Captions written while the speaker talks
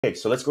Okay,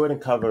 so let's go ahead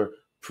and cover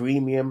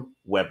premium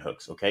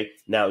webhooks. Okay,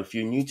 now if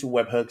you're new to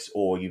webhooks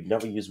or you've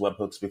never used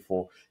webhooks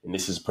before, and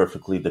this is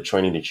perfectly the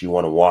training that you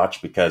want to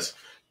watch, because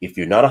if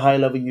you're not a high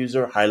level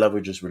user, high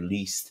level just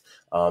released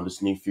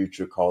this new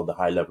feature called the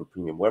high level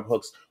premium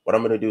webhooks. What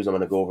I'm going to do is I'm going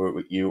to go over it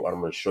with you, and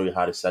I'm going to show you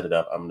how to set it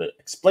up. I'm going to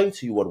explain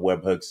to you what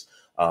webhooks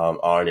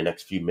are in the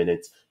next few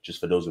minutes, just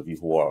for those of you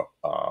who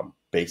are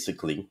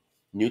basically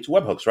new to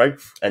webhooks, right?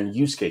 And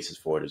use cases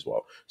for it as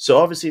well. So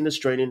obviously in this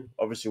training,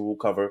 obviously we'll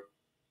cover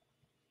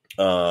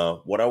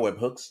what are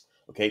webhooks.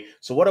 Okay,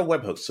 so what are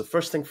webhooks? So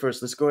first thing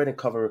first, let's go ahead and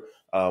cover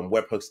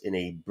webhooks in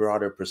a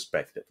broader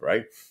perspective,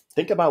 right?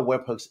 Think about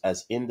webhooks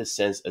as in the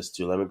sense as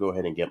to, let me go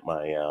ahead and get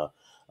my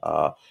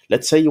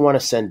let's say you want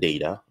to send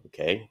data,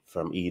 okay,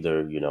 from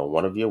either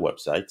one of your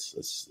websites.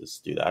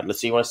 Let's do that. Let's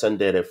say you want to send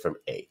data from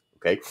A,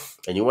 okay,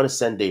 and you want to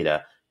send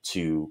data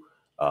to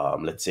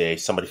let's say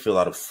somebody filled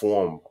out a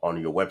form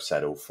on your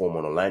website or a form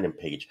on a landing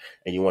page,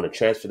 and you want to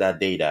transfer that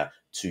data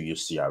to your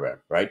CRM,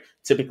 right?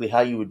 Typically,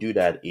 how you would do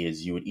that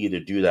is you would either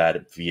do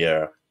that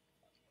via,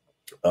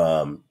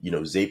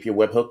 Zapier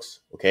webhooks,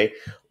 okay,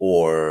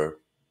 or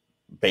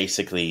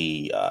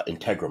basically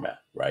Integromat,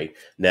 right?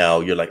 Now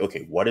you're like,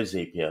 okay, what is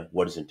Zapier?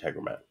 What is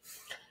Integromat?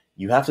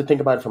 You have to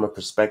think about it from a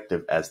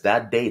perspective as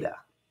that data.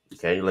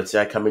 Okay, let's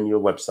say I come in your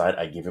website,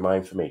 I give you my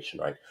information,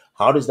 right?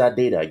 How does that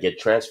data get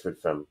transferred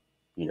from,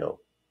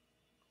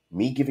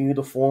 me giving you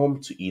the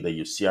form to either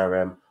your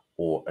CRM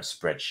or a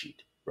spreadsheet,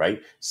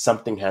 right?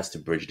 Something has to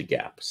bridge the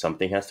gap.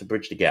 Something has to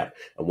bridge the gap.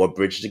 And what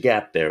bridges the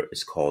gap there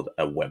is called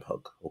a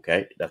webhook,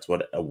 okay? That's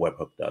what a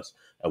webhook does.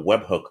 A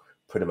webhook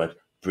pretty much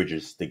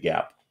bridges the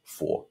gap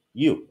for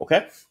you,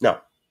 okay?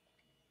 Now,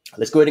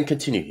 let's go ahead and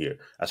continue here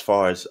as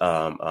far as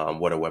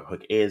what a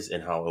webhook is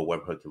and how a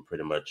webhook can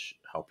pretty much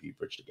help you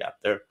bridge the gap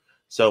there.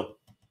 So,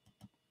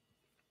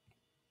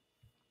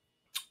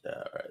 all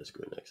right, let's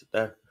go next to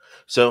that.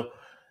 So,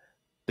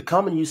 the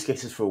common use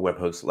cases for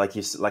webhooks,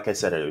 like I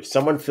said earlier,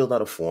 someone filled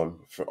out a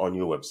form on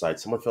your website,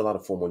 someone filled out a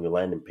form on your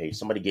landing page,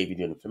 somebody gave you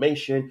the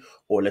information,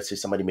 or let's say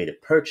somebody made a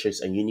purchase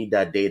and you need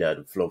that data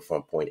to flow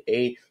from point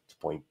A to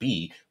point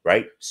B,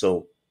 right?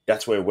 So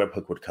that's where a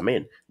webhook would come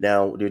in.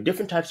 Now, there are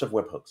different types of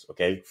webhooks,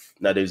 okay?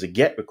 Now, there's a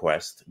GET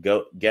request,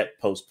 go get,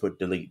 post, put,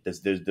 delete.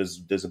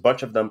 There's a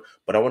bunch of them,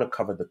 but I want to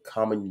cover the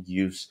common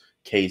use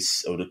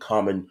case or the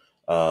common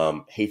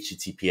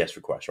HTTPS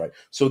request, right?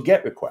 So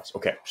GET request,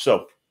 okay,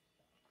 so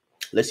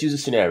let's use a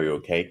scenario,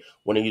 okay?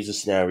 Want to use a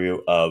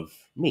scenario of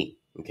me,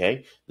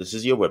 okay? This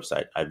is your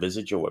website. I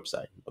visit your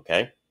website,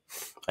 okay?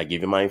 I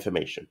give you my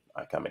information.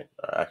 I come in.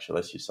 Actually,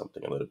 let's use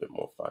something a little bit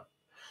more fun,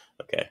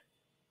 okay?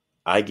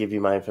 I give you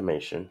my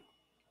information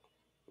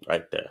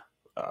right there.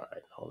 All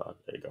right, hold on.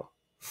 There you go.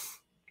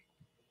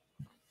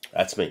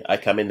 That's me. I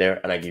come in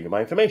there and I give you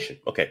my information.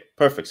 Okay,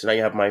 perfect. So now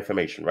you have my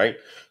information, right?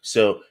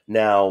 So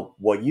now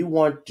what you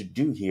want to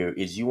do here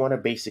is you want to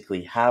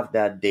basically have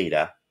that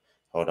data.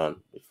 Hold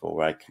on,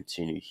 before I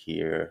continue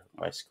here,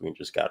 my screen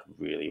just got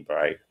really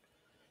bright,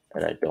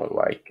 and I don't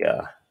like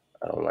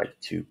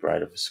too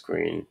bright of a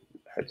screen.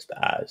 It hurts the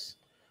eyes.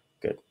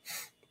 Good.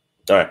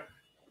 All right.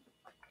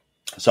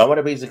 So I want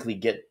to basically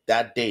get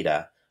that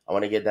data. I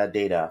want to get that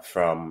data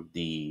from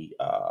the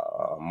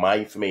my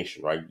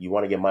information, right? You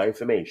want to get my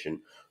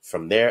information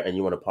from there, and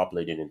you want to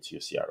populate it into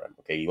your CRM.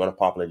 Okay, you want to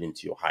populate it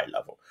into your high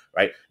level,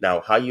 right?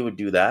 Now, how you would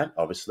do that,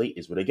 obviously,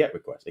 is with a GET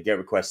request. A GET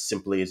request,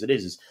 simply as it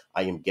is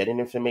I am getting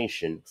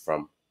information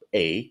from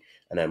A,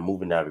 and I'm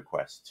moving that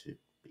request to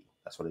B.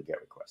 That's what a GET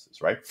request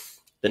is, right?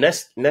 The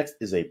next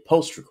is a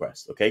post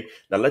request. Okay.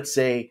 Now let's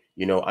say,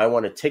 I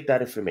want to take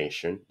that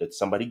information that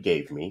somebody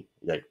gave me.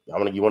 Like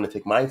you want to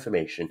take my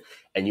information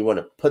and you want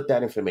to put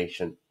that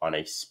information on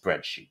a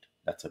spreadsheet.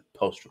 That's a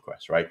post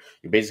request, right?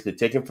 You basically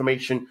take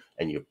information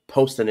and you're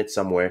posting it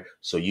somewhere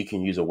so you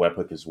can use a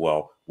webhook as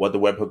well. What the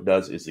webhook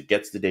does is it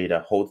gets the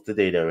data, holds the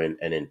data in,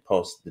 and then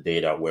posts the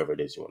data wherever it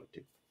is you want to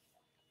do.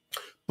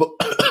 But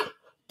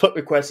put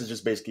request is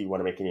just basically you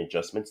want to make any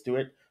adjustments to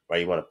it,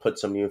 right? You want to put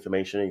some new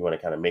information, you want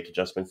to kind of make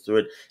adjustments to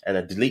it. And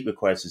a delete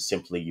request is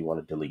simply you want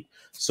to delete.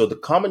 So the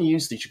common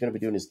use that you're going to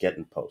be doing is get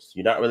and post.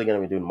 You're not really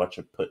going to be doing much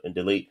of put and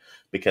delete,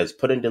 because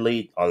put and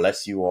delete,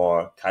 unless you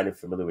are kind of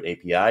familiar with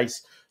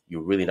APIs,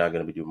 you're really not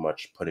going to be doing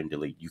much put and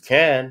delete. You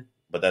can,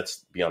 but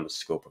that's beyond the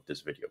scope of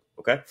this video.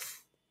 Okay.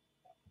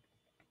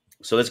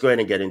 So let's go ahead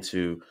and get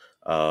into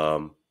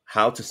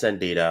how to send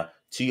data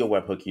to your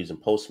webhook using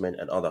Postman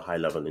and other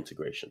high-level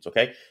integrations.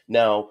 Okay.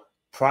 Now,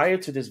 prior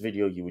to this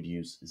video, you would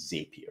use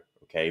Zapier.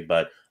 Okay,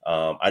 but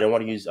I'm not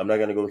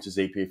going to go into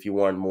Zapier. If you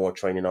want more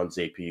training on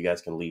Zapier, you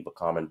guys can leave a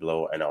comment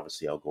below, and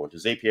obviously I'll go into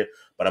Zapier.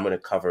 But I'm going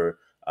to cover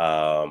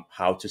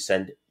how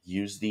to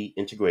use the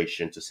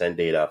integration to send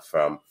data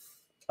from,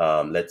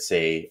 let's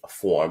say, a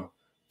form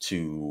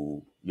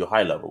to your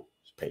high-level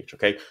page.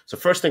 Okay, so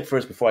first thing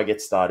first, before I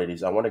get started,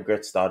 is I want to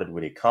get started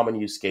with a common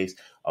use case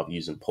of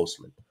using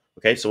Postman.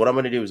 Okay, so what I'm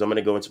going to do is I'm going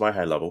to go into my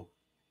high level.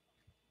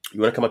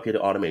 You want to come up here to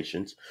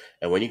automations.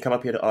 And when you come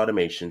up here to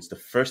automations, the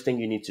first thing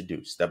you need to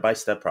do,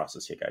 step-by-step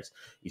process here, guys,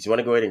 is you want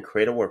to go ahead and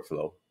create a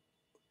workflow.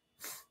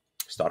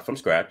 Start from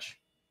scratch,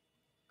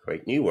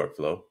 create new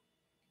workflow,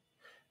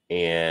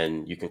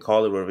 and you can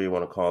call it whatever you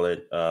want to call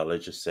it.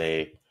 Let's just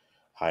say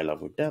high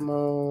level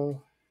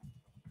demo.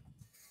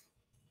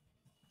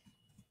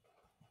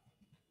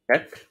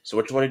 Okay, so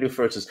what you want to do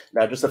first is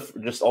now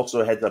just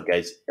also a heads up,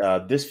 guys.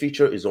 This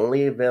feature is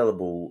only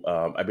available.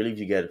 I believe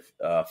you get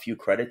a few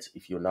credits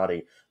if you're not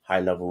a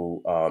high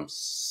level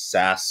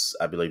SaaS.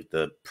 I believe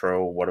the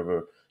Pro,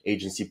 whatever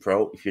agency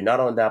Pro. If you're not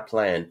on that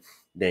plan,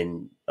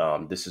 then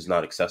this is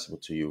not accessible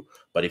to you.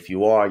 But if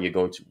you are, you're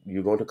going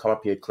to come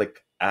up here,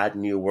 click Add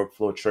New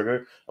Workflow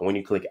Trigger, and when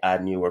you click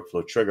Add New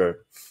Workflow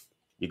Trigger,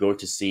 you're going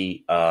to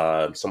see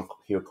some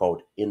here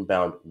called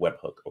Inbound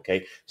Webhook.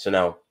 Okay, so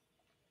now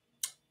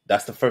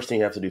that's the first thing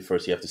you have to do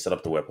first. You have to set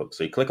up the webhook.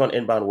 So you click on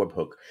inbound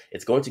webhook.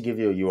 It's going to give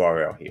you a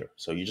URL here.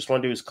 So you just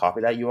want to do is copy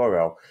that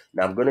URL.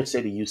 Now I'm going to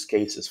say the use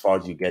case as far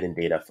as you getting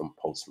data from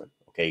Postman.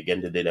 Okay,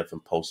 getting the data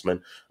from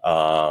Postman,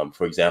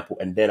 for example.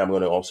 And then I'm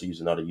going to also use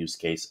another use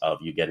case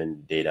of you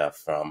getting data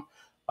from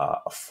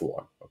a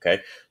form. Okay,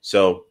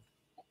 so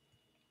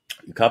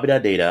you copy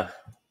that data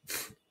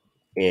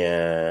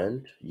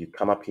and you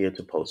come up here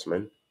to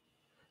Postman.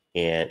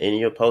 And in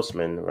your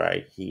Postman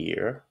right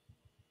here,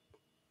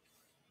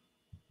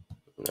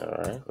 all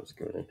right, let's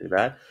go ahead and do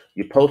that.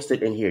 You post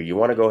it in here. You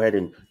want to go ahead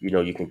and,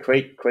 you can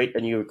create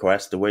a new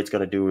request. The way it's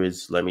going to do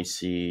is, let me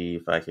see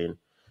if I can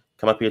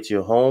come up here to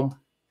your home.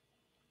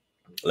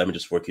 Let me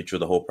just work you through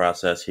the whole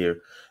process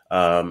here.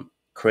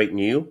 Create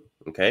new.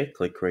 Okay,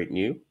 click create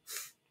new.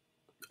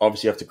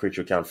 Obviously, you have to create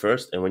your account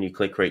first. And when you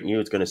click create new,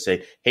 it's going to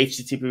say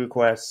HTTP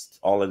request,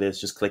 all of this.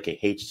 Just click a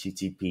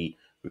HTTP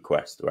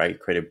request, right?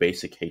 Create a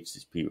basic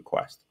HTTP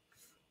request.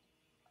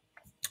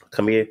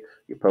 Come here,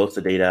 you post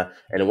the data,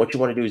 and then what you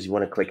want to do is you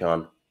want to click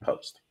on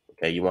post.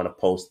 Okay, you want to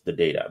post the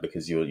data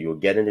because you're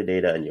getting the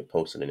data and you're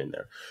posting it in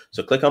there.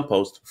 So click on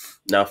post.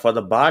 Now for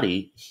the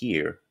body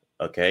here,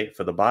 okay,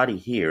 on the body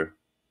here,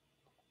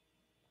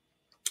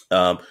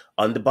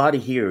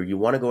 you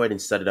want to go ahead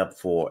and set it up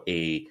for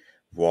a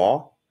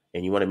raw,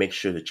 and you want to make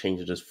sure to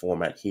change this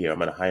format here. I'm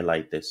going to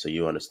highlight this so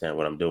you understand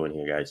what I'm doing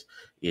here, guys.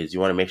 Is you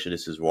want to make sure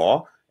this is raw,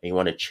 and you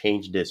want to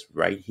change this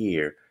right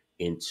here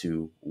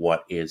into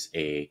what is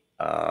a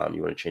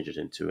you want to change it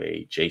into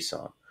a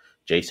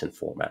JSON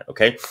format.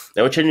 Okay,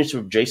 now we're changing it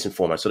to JSON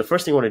format. So the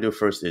first thing you want to do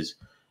first is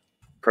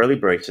curly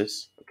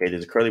braces. Okay,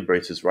 there's a curly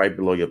braces right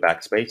below your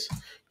backspace.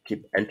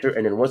 Keep enter,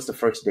 and then what's the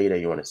first data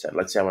you want to send?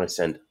 Let's say I want to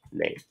send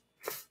name.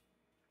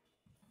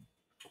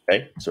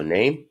 Okay, so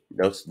name,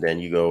 notes, then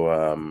you go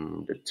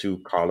the two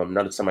column,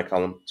 not a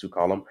semicolon, two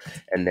column,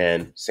 and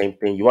then same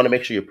thing. You want to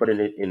make sure you're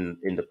putting it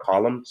in the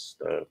columns,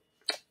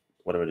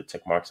 whatever the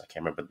tick marks, I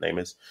can't remember the name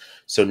is.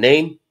 So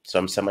name, so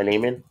I'm setting my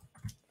name in.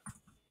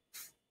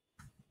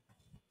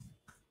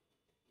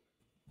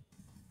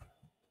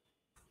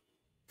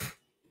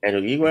 And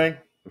Igwe.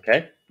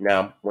 Okay.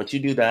 Now, once you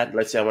do that,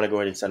 let's say I want to go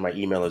ahead and send my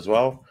email as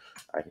well.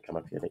 I can come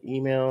up here to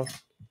email.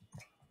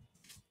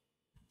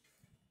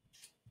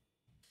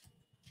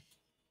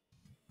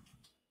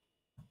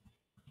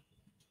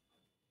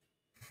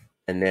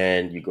 And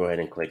then you go ahead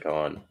and click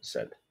on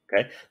send.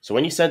 Okay. So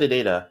when you send the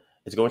data,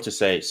 it's going to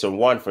say, so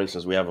one, for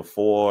instance, we have a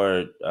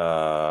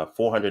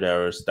 400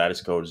 error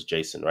status code is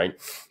JSON,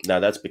 right? Now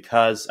that's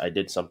because I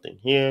did something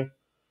here,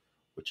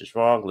 which is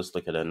wrong. Let's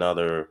look at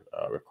another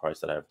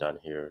request that I've done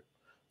here.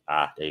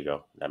 There you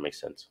go. That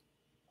makes sense.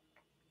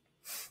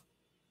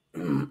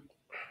 A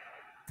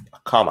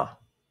comma.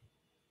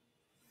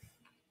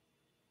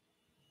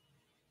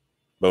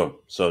 Boom.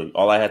 So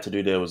all I had to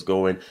do there was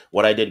go in.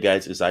 What I did,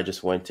 guys, is I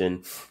just went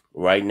in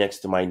right next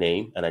to my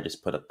name and I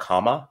just put a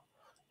comma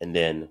and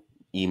then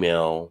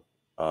email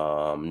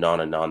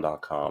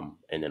non.com,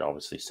 and then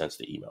obviously sends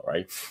the email,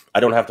 right? I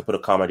don't have to put a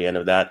comma at the end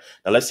of that.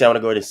 Now let's say I want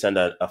to go ahead and send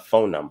a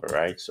phone number,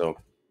 right? So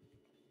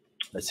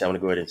let's say I want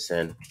to go ahead and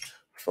send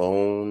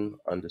phone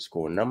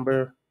 _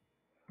 number,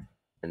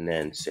 and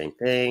then same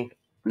thing.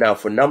 Now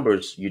for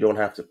numbers, you don't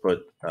have to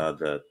put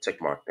the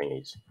tick mark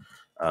thingies.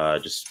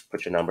 Just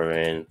put your number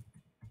in.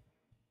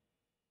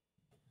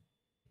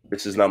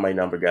 This is not my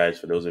number, guys.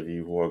 For those of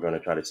you who are going to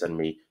try to send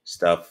me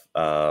stuff,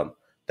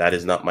 that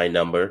is not my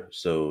number.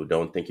 So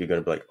don't think you're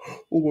going to be like,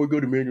 oh my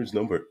God, Emmanuel's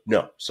number.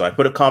 No. So I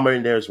put a comma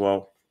in there as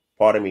well.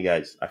 Pardon me,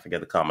 guys. I forget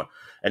the comma.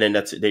 And then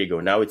that's it. There you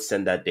go. Now it's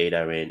send that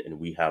data in, and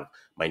we have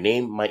my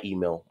name, my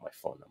email, my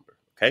phone number.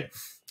 Okay.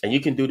 And you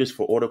can do this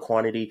for order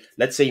quantity.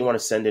 Let's say you want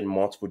to send in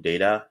multiple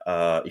data.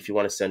 If you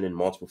want to send in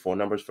multiple phone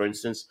numbers, for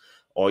instance,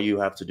 all you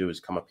have to do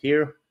is come up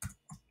here.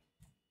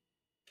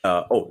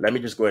 Let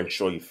me just go ahead and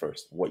show you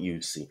first what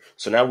you see.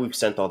 So now we've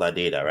sent all that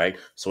data, right?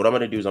 So what I'm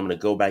going to do is I'm going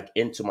to go back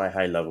into my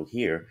high level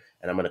here,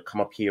 and I'm going to come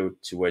up here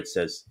to where it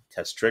says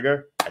test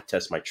trigger. I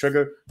test my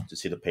trigger to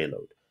see the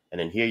payload. And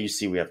then here you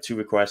see we have two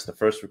requests. The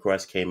first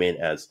request came in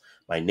as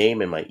my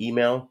name and my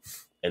email.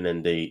 And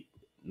then the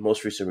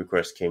most recent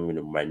request came in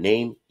with my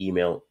name,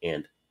 email,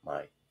 and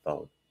my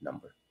phone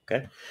number.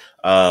 Okay.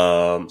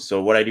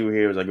 So what I do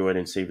here is I go ahead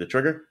and save the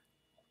trigger.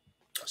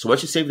 So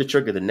once you save the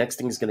trigger, the next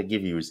thing it's going to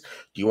give you is,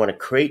 do you want to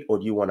create or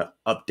do you want to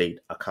update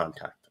a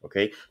contact?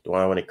 Okay, do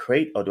I want to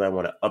create or do I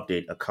want to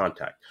update a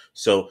contact?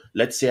 So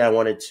let's say I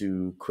wanted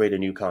to create a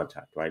new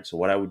contact, right? So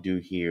what I would do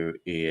here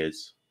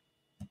is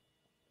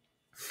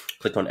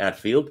click on add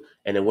field,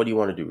 and then what do you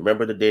want to do?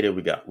 Remember the data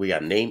we got? We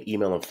got name,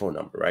 email, and phone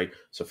number, right?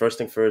 So first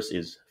thing first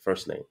is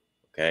first name.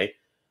 Okay,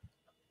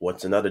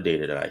 what's another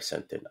data that I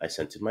sent in? I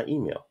sent in my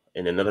email,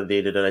 and another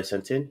data that I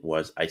sent in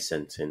was I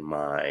sent in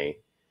my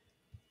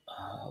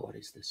what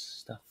is this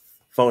stuff?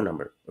 Phone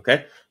number.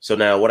 Okay, so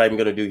now what I'm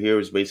going to do here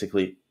is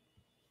basically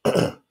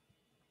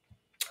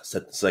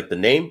select the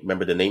name.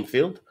 Remember the name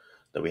field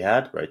that we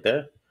had right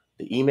there,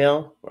 the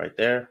email right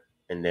there,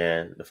 and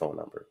then the phone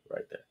number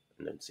right there,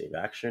 and then save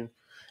action.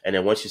 And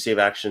then once you save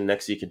action,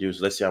 next thing you can do is,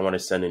 let's say I want to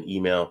send an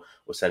email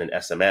or send an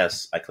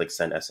SMS. I click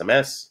send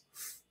SMS,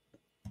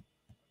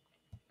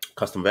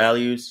 custom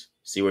values,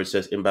 see where it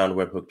says inbound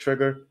webhook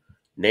trigger,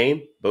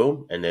 name,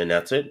 boom, and then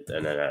that's it.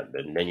 And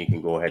then you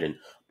can go ahead and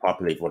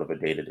populate whatever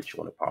data that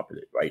you want to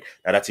populate, right?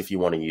 Now that's if you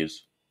want to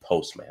use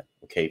Postman,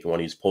 okay? If you want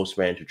to use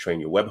Postman to train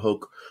your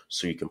webhook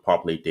so you can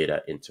populate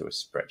data into a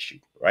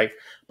spreadsheet, right?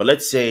 But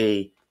let's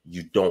say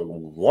you don't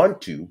want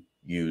to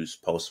use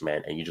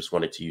Postman and you just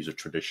wanted to use a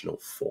traditional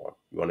form.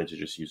 You wanted to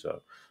just use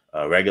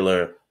a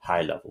regular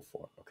high-level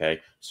form,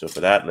 okay? So for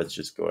that, let's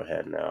just go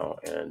ahead now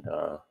and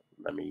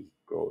let me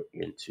go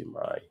into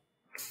my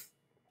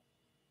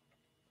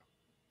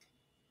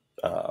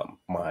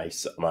my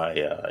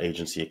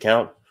agency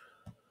account.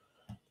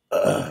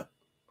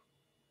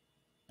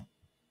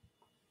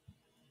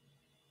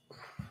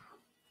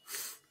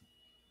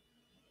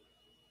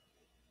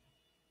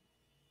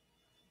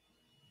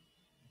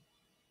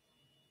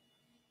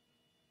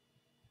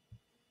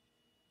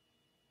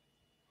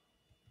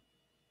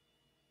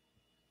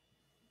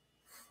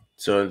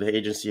 So in the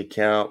agency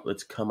account,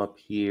 let's come up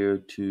here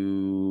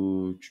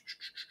to,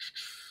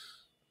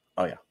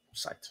 oh yeah,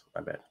 site, my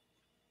bad.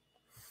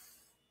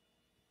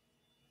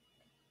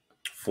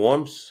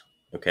 Forms,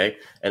 okay?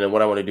 And then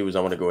what I want to do is I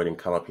want to go ahead and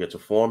come up here to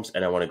forms,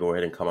 and I want to go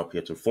ahead and come up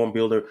here to form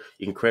builder.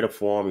 You can create a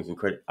form, you can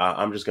create,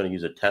 I'm just going to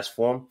use a test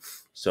form.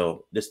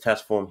 So this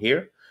test form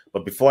here,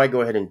 but before I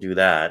go ahead and do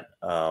that,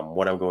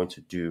 what I'm going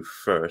to do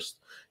first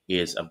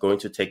is I'm going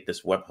to take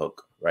this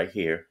webhook right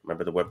here.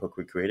 Remember the webhook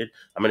we created?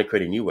 I'm going to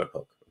create a new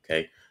webhook,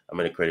 okay? I'm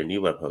going to create a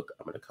new webhook.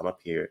 I'm going to come up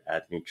here,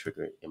 add new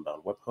trigger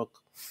inbound webhook,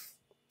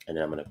 and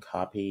then I'm going to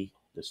copy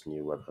this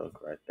new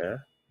webhook right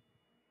there.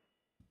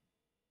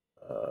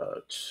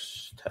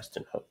 Test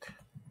and hook.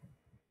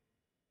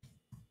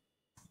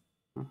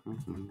 I'm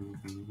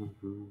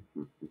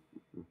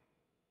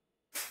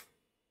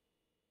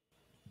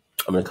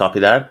going to copy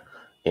that,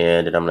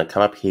 and then I'm going to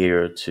come up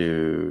here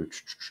to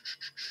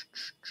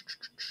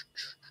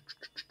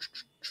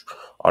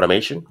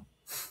automation.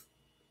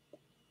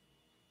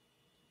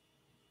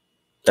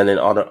 And then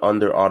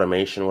under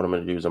automation, what I'm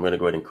going to do is I'm going to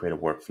go ahead and create a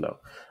workflow.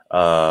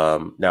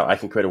 Now I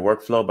can create a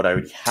workflow, but I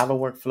already have a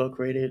workflow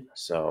created.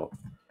 So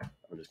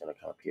I'm just going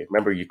to come up here.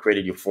 Remember, you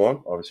created your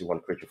form. Obviously, you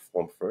want to create your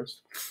form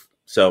first.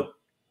 So,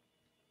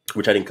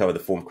 which I didn't cover the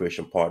form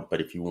creation part, but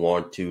if you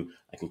want to,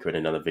 I can create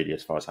another video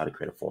as far as how to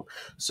create a form.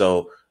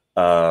 So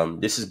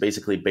this is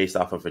basically based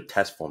off of a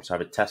test form. So I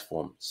have a test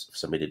form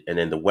submitted, and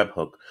then the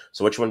webhook.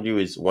 So what you want to do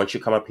is once you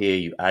come up here,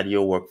 you add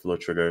your workflow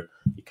trigger.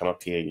 You come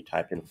up here, you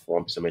type in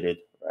form submitted,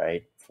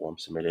 right? Form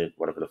submitted,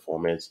 whatever the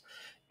form is.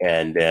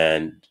 And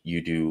then you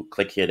do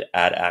click here to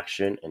add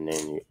action, and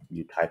then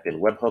you type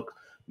in webhook.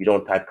 You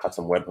don't type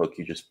custom webhook,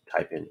 you just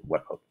type in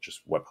webhook,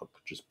 just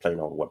plain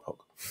old webhook.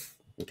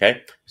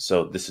 Okay,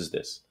 so this is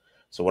this.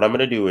 So what I'm going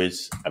to do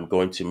is I'm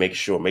going to make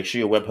sure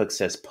your webhook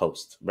says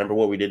post. Remember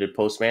what we did at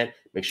Postman?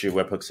 Make sure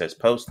your webhook says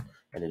post,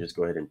 and then just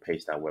go ahead and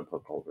paste that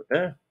webhook over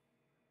there.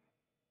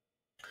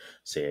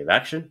 Save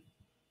action,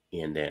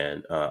 and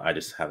then I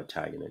just have a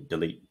tag in it.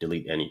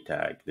 Delete any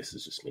tag. This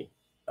is just me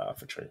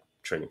for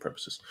training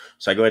purposes.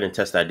 So I go ahead and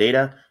test that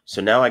data.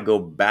 So now I go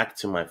back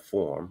to my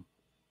form.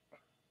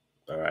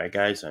 All right,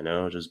 guys, I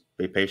know, just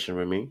be patient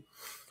with me.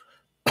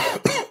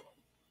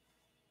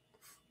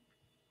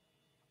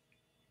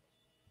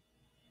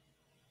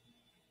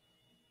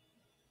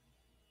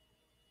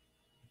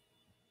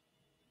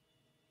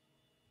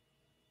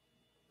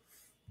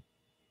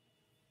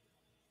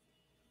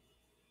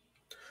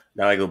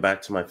 Now I go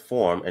back to my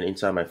form, and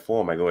inside my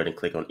form, I go ahead and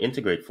click on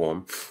integrate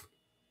form,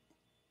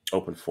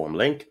 open form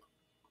link.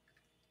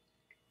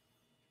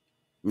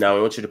 Now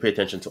I want you to pay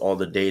attention to all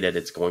the data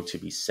that's going to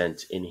be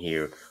sent in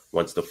here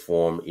once the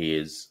form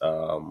is,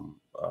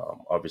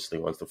 obviously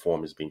once the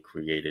form is being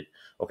created.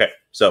 Okay,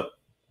 so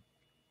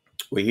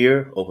we're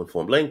here, open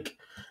form link,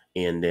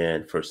 and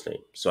then first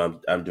name. So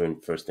I'm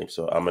doing first name.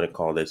 So I'm going to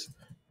call this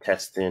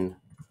testing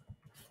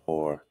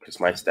for,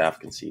 because my staff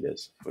can see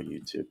this for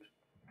YouTube.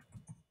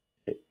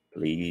 Okay,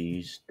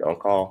 please don't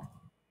call.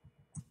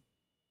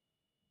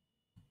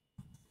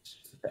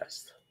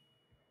 Test.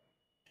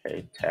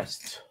 Okay,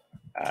 test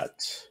at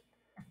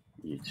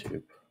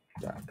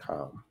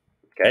youtube.com.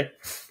 Okay.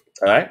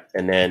 All right.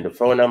 And then the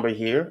phone number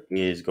here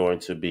is going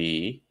to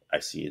be, I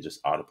see it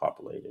just auto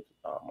populated.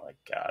 Oh my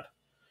God.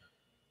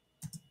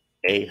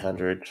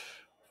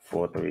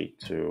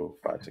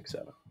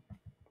 800-432-567.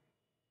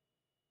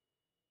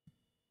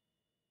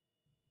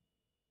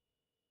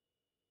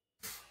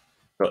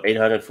 So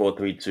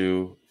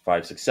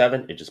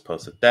 800-432-567. It just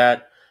posted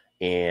that.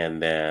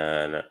 And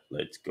then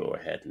let's go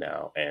ahead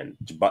now. And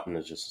the button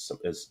is just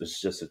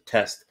a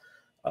test,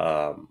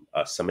 a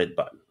submit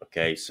button.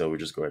 Okay, so we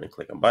just go ahead and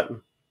click on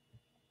button.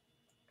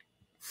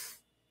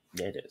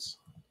 There it is.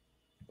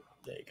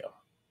 There you go.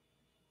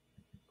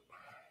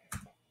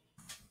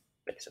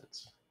 Makes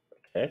sense.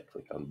 Okay,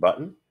 click on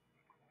button.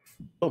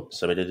 Boom,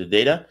 submitted the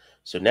data.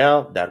 So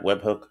now that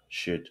webhook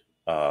should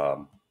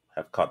have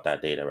caught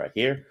that data right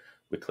here.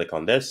 We click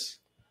on this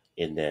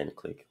and then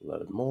click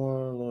load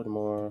more, load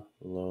more,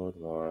 load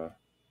more.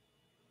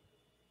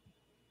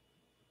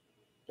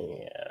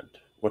 And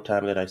what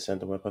time did I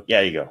send the webhook?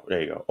 Yeah, you go.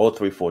 There you go.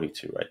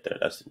 0342 right there.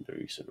 That's the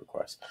recent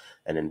request.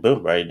 And then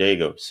boom, right there you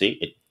go. See,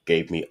 it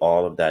gave me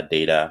all of that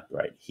data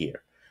right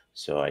here.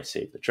 So I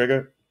save the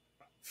trigger.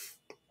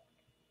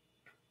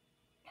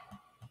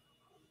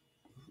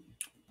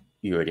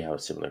 You already have a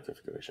similar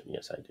configuration.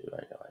 Yes, I do.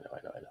 I know.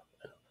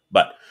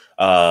 But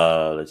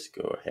let's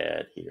go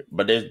ahead here.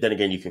 But then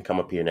again, you can come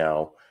up here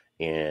now,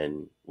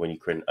 and when you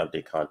create an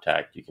update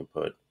contact, you can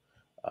put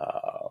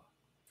I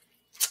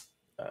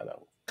don't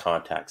know,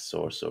 contact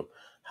source. So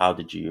how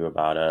did you hear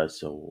about us?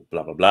 So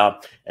blah blah blah.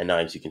 And now,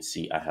 as you can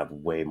see, I have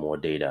way more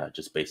data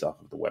just based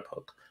off of the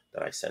webhook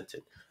that I sent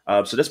it.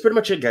 So that's pretty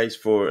much it, guys.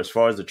 For as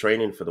far as the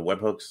training for the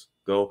webhooks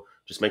go,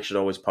 just make sure to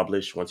always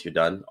publish once you're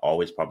done.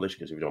 Always publish,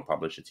 because if you don't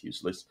publish, it's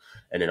useless.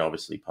 And then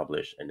obviously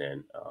publish, and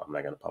then I'm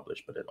not going to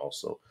publish, but then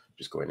also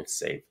just go in and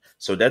save.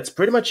 So that's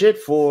pretty much it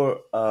for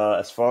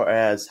as far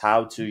as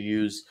how to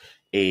use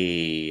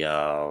a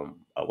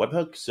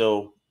webhook.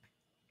 So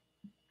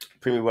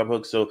premium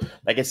webhook. So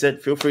like I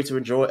said, feel free to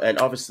enjoy. And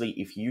obviously,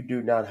 if you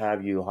do not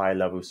have your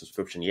Highlevel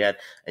subscription yet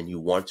and you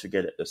want to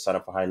get a sign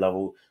up for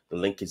Highlevel, the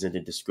link is in the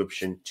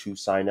description to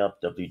sign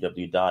up,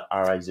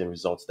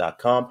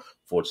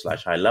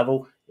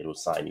 www.risingresults.com/Highlevel. It will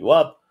sign you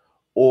up,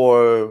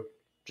 or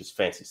just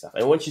fancy stuff.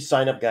 And once you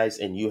sign up, guys,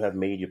 and you have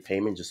made your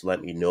payment, just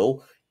let me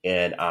know,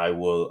 and I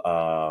will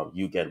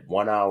you get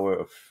 1 hour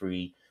of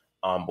free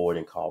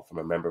onboarding call from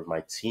a member of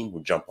my team.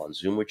 We'll jump on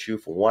Zoom with you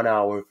for 1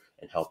 hour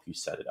and help you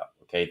set it up.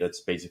 Okay,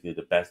 that's basically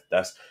the best.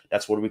 That's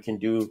what we can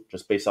do,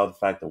 just based on the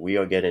fact that we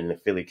are getting an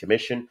affiliate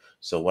commission.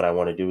 So what I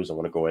want to do is I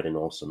want to go ahead and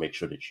also make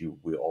sure that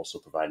we're also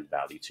providing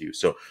value to you.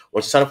 So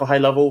once you sign up for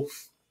Highlevel,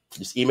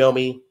 just email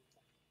me,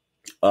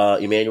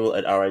 Emmanuel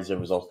at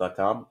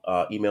risingresults.com.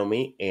 Email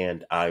me,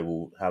 and I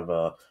will have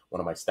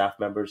one of my staff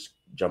members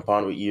jump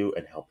on with you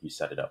and help you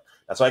set it up.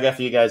 That's all I got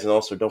for you guys. And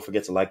also, don't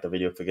forget to like the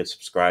video, forget to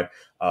subscribe,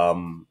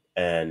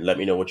 and let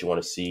me know what you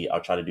want to see.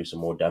 I'll try to do some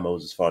more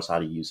demos as far as how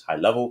to use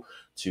Highlevel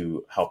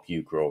to help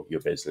you grow your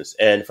business.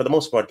 And for the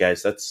most part,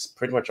 guys, that's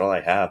pretty much all I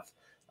have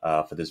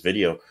for this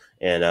video.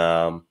 And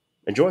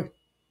enjoy.